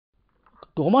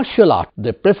commercial art,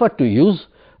 they prefer to use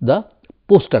the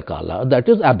poster color that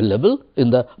is available in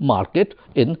the market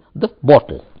in the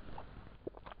bottle.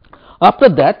 After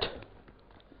that,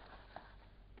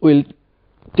 we will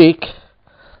take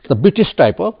the British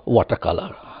type of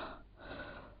watercolor.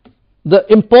 The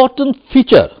important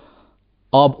feature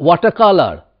of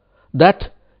watercolor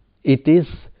that it is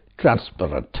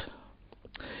transparent.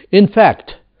 In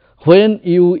fact, when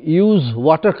you use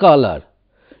watercolor,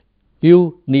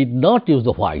 you need not use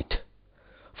the white.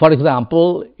 For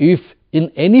example, if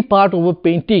in any part of a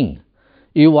painting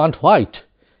you want white,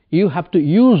 you have to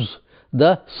use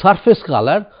the surface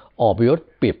color of your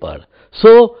paper.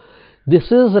 So,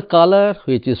 this is a color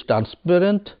which is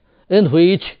transparent, in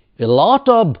which a lot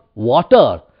of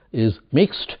water is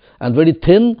mixed and very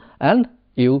thin, and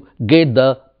you get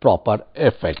the proper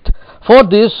effect. For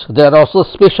this, there are also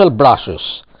special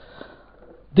brushes.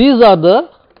 These are the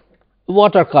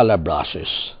watercolor brushes.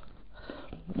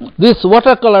 These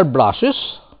watercolor brushes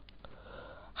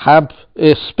have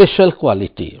a special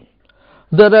quality.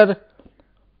 There are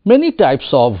many types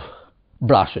of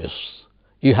brushes.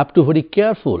 You have to be very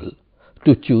careful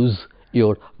to choose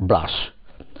your brush.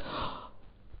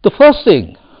 The first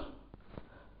thing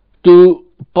to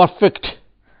perfect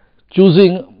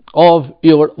choosing of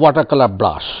your watercolor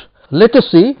brush, let us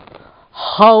see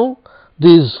how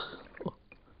these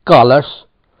colors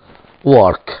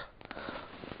work.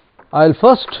 I will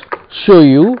first show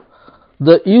you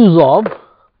the use of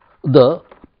the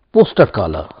poster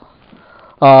color.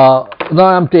 Now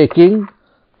I am taking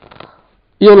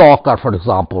yellow ochre, for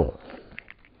example.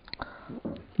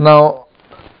 Now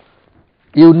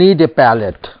you need a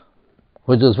palette,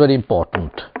 which is very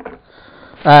important,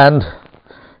 and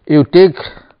you take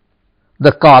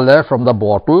the color from the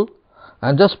bottle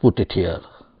and just put it here.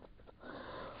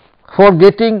 For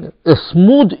getting a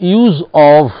smooth use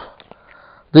of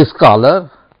this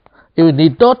color, you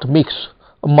need not mix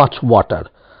much water.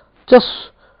 Just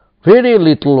very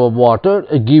little of water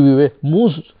give you a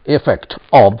smooth effect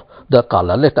of the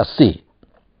color. Let us see.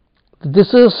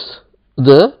 This is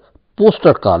the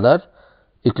poster color,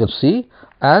 you can see,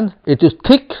 and it is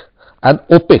thick and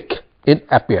opaque in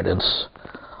appearance.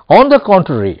 On the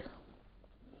contrary,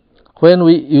 when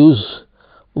we use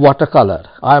watercolor,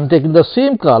 I am taking the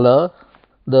same color,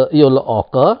 the yellow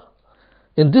ochre.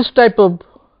 In this type of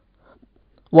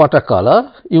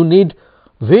watercolor, you need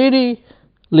very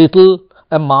little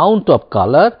amount of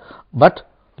color, but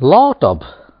lot of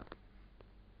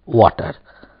water.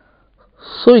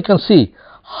 So you can see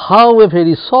how a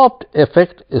very soft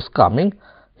effect is coming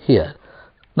here.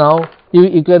 Now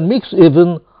you can mix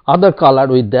even other color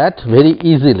with that very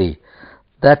easily,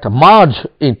 that merge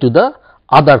into the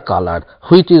other color,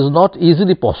 which is not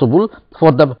easily possible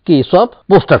for the case of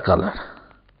poster color.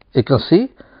 You can see,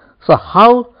 so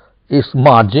how is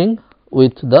merging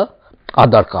with the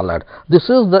other color. This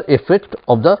is the effect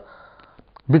of the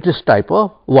British type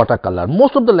of watercolor.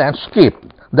 Most of the landscape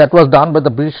that was done by the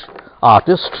British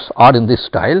artists are in this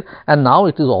style, and now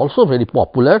it is also very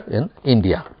popular in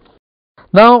India.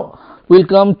 Now we will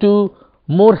come to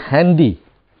more handy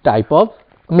type of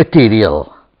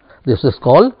material. This is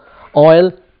called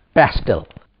oil pastel.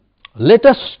 Let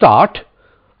us start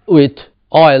with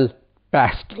oil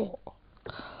pastel.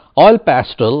 Oil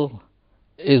pastel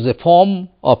is a form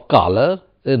of color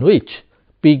in which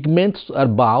pigments are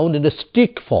bound in a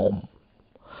stick form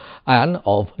and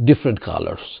of different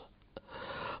colors.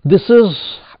 This is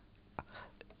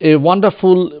a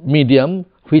wonderful medium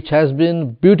which has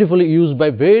been beautifully used by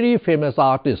very famous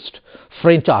artists,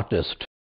 French artists,